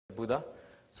Buddha.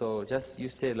 So just you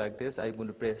say like this, I'm going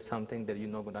to pray something that you're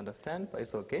not going to understand, but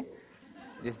it's okay.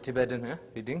 This Tibetan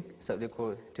reading, they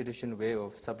call traditional way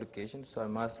of supplication. So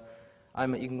I'm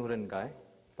an ignorant guy,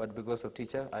 but because of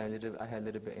teacher, I had a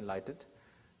little bit enlightened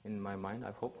in my mind,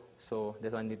 I hope. So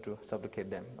that's why I need to supplicate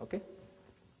them, okay?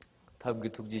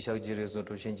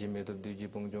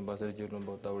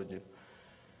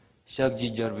 Shakji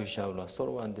Jarvi Shavla,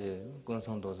 Sorwande,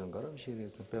 Gonson Dozangara,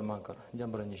 Shiris, Pemakar,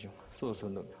 Jambranishu,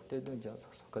 Sosuno, Tedun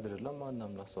Jazz, Kadri Lama,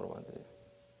 Namla Sorwande.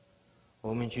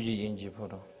 Ominchuji Inji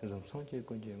Pora, Zum Sanche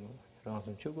Kunjimo,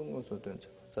 Ransom Chugum Sotun,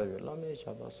 Savio Lame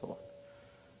Shabla Soa,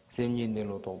 Same Yin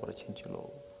Nilo Tobra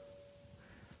Chinchilo.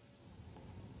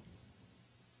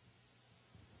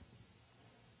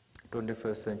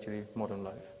 '21st century modern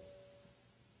life.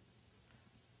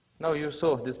 Now you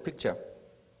saw this picture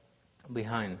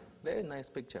behind. Very nice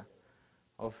picture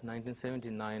of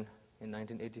 1979 and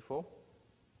 1984.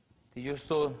 You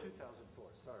saw 2004,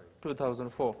 sorry.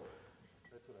 2004.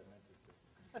 That's what I meant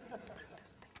to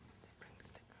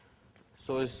say.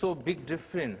 So it's so big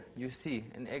different, you see,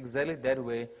 and exactly that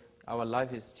way our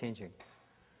life is changing.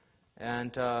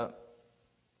 And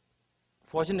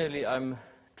fortunately, I'm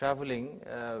traveling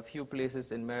a few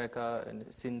places in America and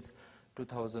since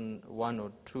 2001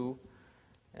 or 2,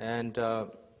 and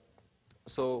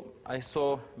so I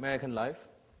saw American life,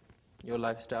 your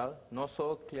lifestyle, not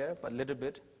so clear, but a little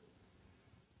bit.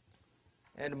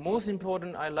 And most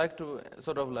important, I like to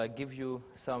sort of like give you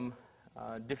some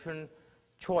different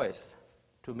choice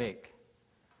to make.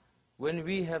 When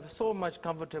we have so much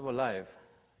comfortable life,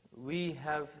 we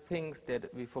have things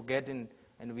that we forgetting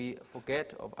and we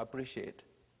forget of appreciate.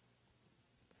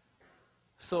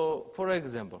 So, for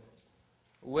example,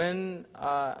 when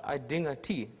I drink a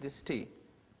tea, this tea,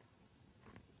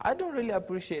 I don't really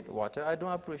appreciate water. I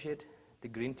don't appreciate the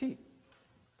green tea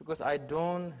because I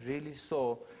don't really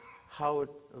saw how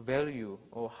value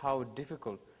or how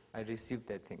difficult I received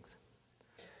that things.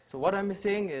 So what I'm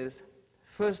saying is,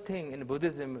 first thing in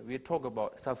Buddhism, we talk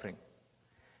about suffering.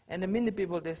 And many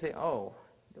people, they say, oh,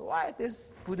 why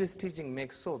this Buddhist teaching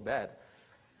makes so bad?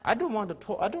 I don't want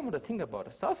to think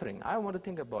about suffering. I want to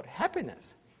think about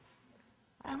happiness.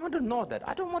 I want to know that.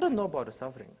 I don't want to know about the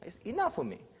suffering. It's enough for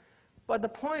me. But the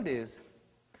point is,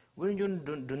 when you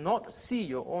do not see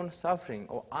your own suffering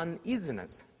or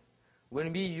uneasiness,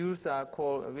 when we use I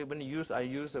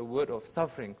use a word of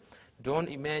suffering, don't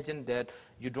imagine that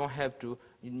you don't have to,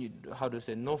 you need,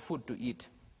 no food to eat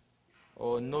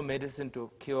or no medicine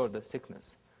to cure the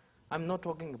sickness. I'm not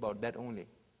talking about that only.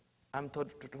 I'm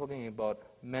talking about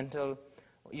mental,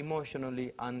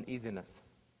 emotionally uneasiness.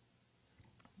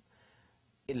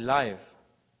 In life,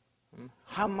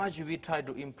 how much we try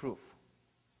to improve.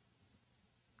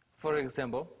 For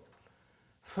example,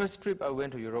 first trip I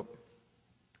went to Europe,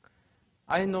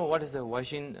 I know what is a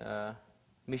washing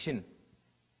machine.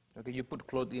 Okay, you put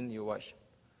clothes in, you wash.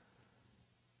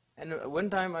 And one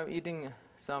time I'm eating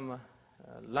some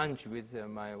lunch with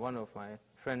one of my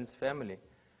friend's family.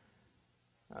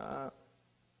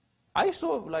 I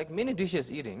saw like many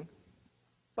dishes eating,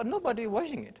 but nobody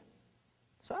washing it.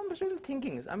 So I'm really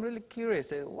thinking, I'm really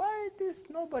curious, why is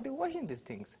nobody washing these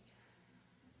things?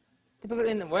 Because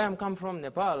in where I'm come from,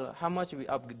 Nepal, how much we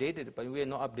updated, but we are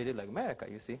not updated like America,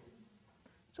 you see.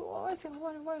 So I said,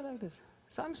 why like this?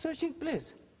 So I'm searching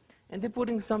place, and they're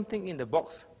putting something in the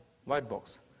box, white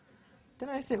box. Then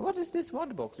I say, what is this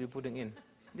white box you're putting in?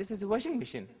 This is a washing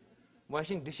machine,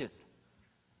 washing dishes.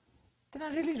 Then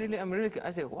I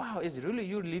say, wow, is really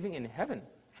you living in heaven?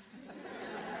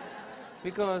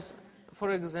 Because,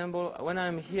 for example, when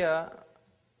I'm here,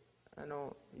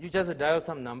 you just dial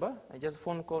some number, I just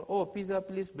phone call, oh, pizza,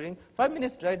 please bring, 5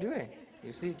 minutes right away.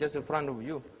 You see, just in front of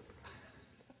you.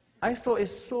 I saw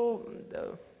it's so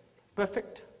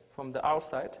perfect from the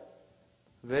outside,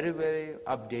 very, very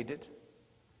updated.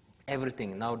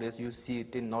 Everything, nowadays you see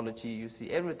technology, you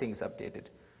see everything is updated.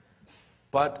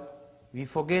 But we're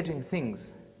forgetting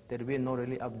things that we're not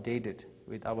really updated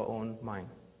with our own mind.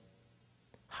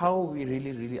 How we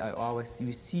really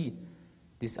we see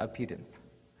this appearance.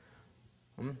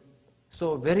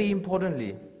 So very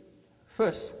importantly,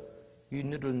 first, you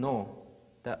need to know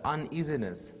that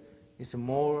uneasiness is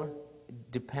more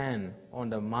depend on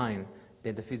the mind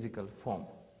than the physical form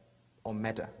or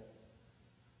matter.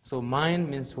 So mind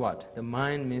means what? The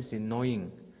mind means the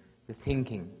knowing, the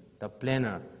thinking, the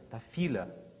planner, the feeler.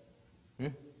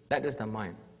 That is the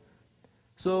mind.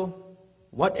 So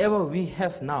whatever we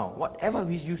have now, whatever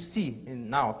you see in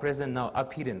now, present now,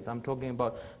 appearance, I'm talking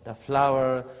about the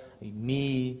flower,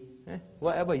 me,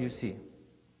 whatever you see,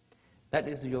 that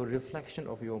is your reflection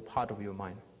of your part of your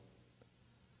mind.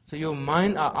 So your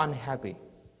mind are unhappy.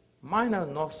 mind are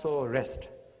not so rest,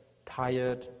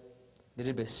 tired,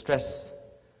 little bit stressed,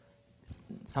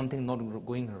 something not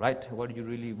going right, what you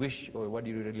really wish or what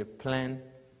you really plan,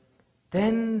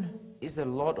 then it's a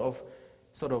lot of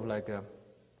sort of like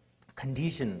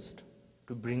conditions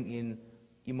to bring in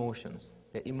emotions.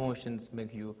 The emotions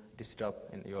make you disturb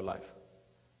in your life.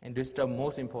 And disturb,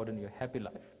 most important, your happy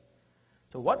life.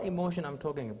 So what emotion I'm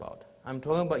talking about? I'm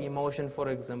talking about emotion, for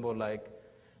example, like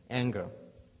anger,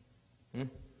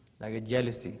 like a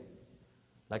jealousy,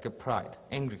 like a pride,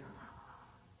 angry.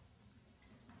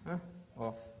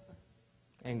 Or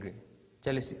angry,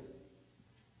 jealousy.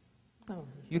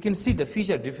 You can see the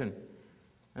feature different.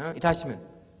 Attachment.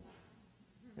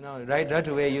 Right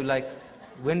away you like,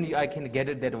 when I can get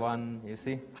it, that one, you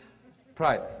see.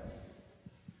 Pride.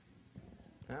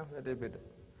 A little bit.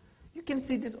 You can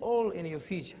see this all in your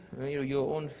feature,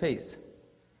 your own face.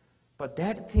 But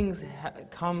that things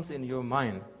comes in your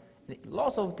mind.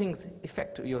 Lots of things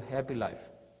affect your happy life.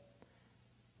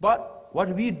 But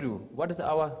what we do, what is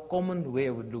our common way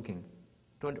of looking?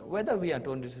 Whether we are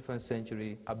 21st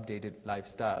century updated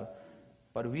lifestyle,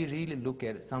 but we really look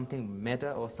at something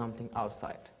matter or something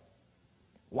outside.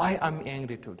 Why I'm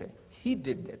angry today? He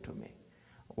did that to me.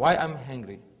 Why I'm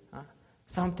angry?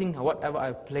 Something, whatever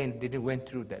I planned, didn't went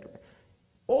through that way.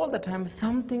 All the time,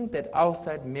 something that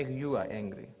outside make you are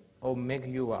angry, or make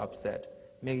you are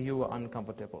upset, make you are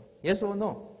uncomfortable. Yes or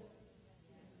no?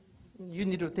 You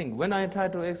need to think. When I try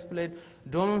to explain,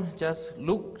 don't just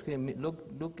look to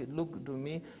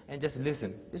me and just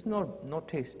listen. It's no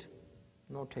taste.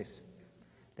 No taste.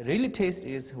 The really taste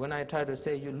is when I try to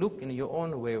say, you look in your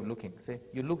own way of looking. Say,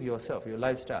 you look yourself, your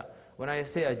lifestyle. When I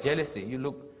say a jealousy, you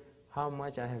look how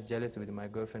much I have jealousy with my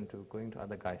girlfriend to going to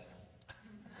other guys.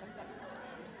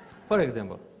 For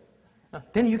example.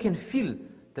 Then you can feel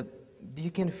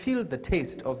the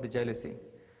taste of the jealousy.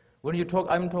 When you talk,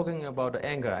 I'm talking about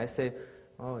anger. I say,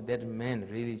 oh, that man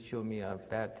really showed me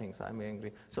bad things. I'm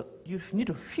angry. So you need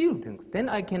to feel things. Then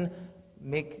I can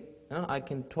make, I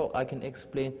can talk, I can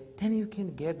explain. Then you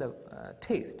can get the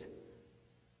taste.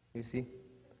 You see?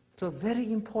 So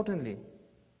very importantly,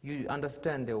 you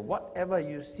understand that whatever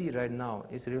you see right now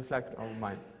is a reflection of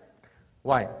mind.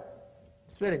 Why?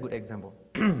 It's a very good example.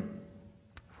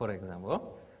 For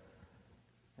example,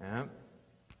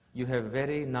 you have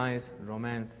very nice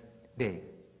romance day,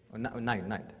 or night.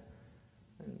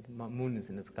 And moon is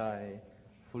in the sky,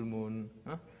 full moon,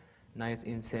 nice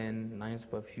incense, nice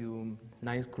perfume,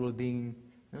 nice clothing,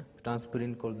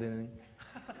 transparent clothing,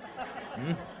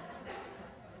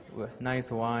 nice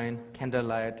wine,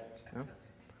 candlelight,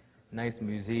 nice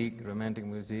music, romantic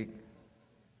music.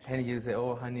 And you say,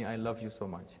 oh honey, I love you so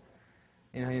much.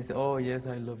 And honey say, oh yes,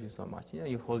 I love you so much.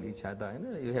 You hold each other,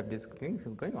 and you have these things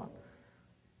going on.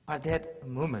 But that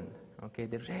moment, okay,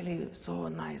 they're really so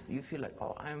nice. You feel like,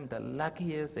 oh, I'm the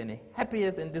luckiest and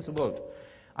happiest in this world.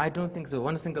 I don't think so.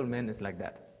 One single man is like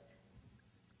that.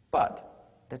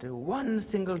 But that one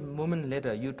single moment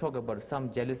later, you talk about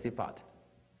some jealousy part.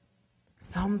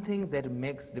 Something that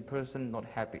makes the person not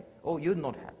happy. Oh, you're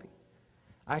not happy.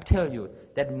 I tell you,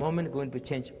 that moment going to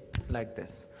change like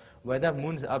this. Whether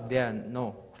moon's up there,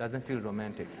 no, doesn't feel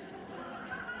romantic.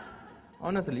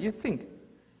 Honestly, you think,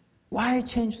 why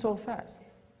change so fast?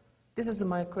 This is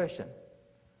my question.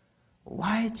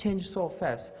 Why change so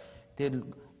fast?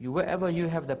 Wherever you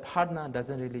have the partner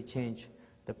doesn't really change.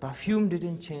 The perfume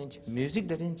didn't change. Music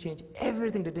didn't change.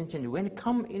 Everything didn't change. When it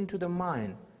comes into the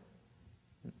mind,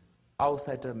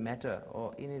 outside the matter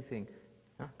or anything,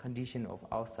 condition of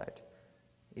outside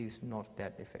is not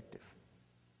that effective.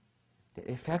 They're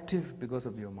effective because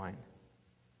of your mind.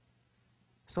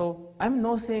 So I'm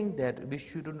not saying that we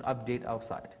shouldn't update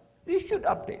outside. We should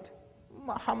update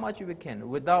how much we can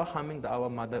without harming our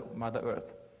Mother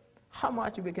Earth. How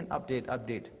much we can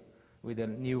update with a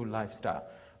new lifestyle.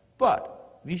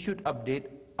 But we should update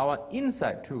our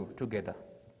inside too together.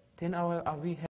 Then we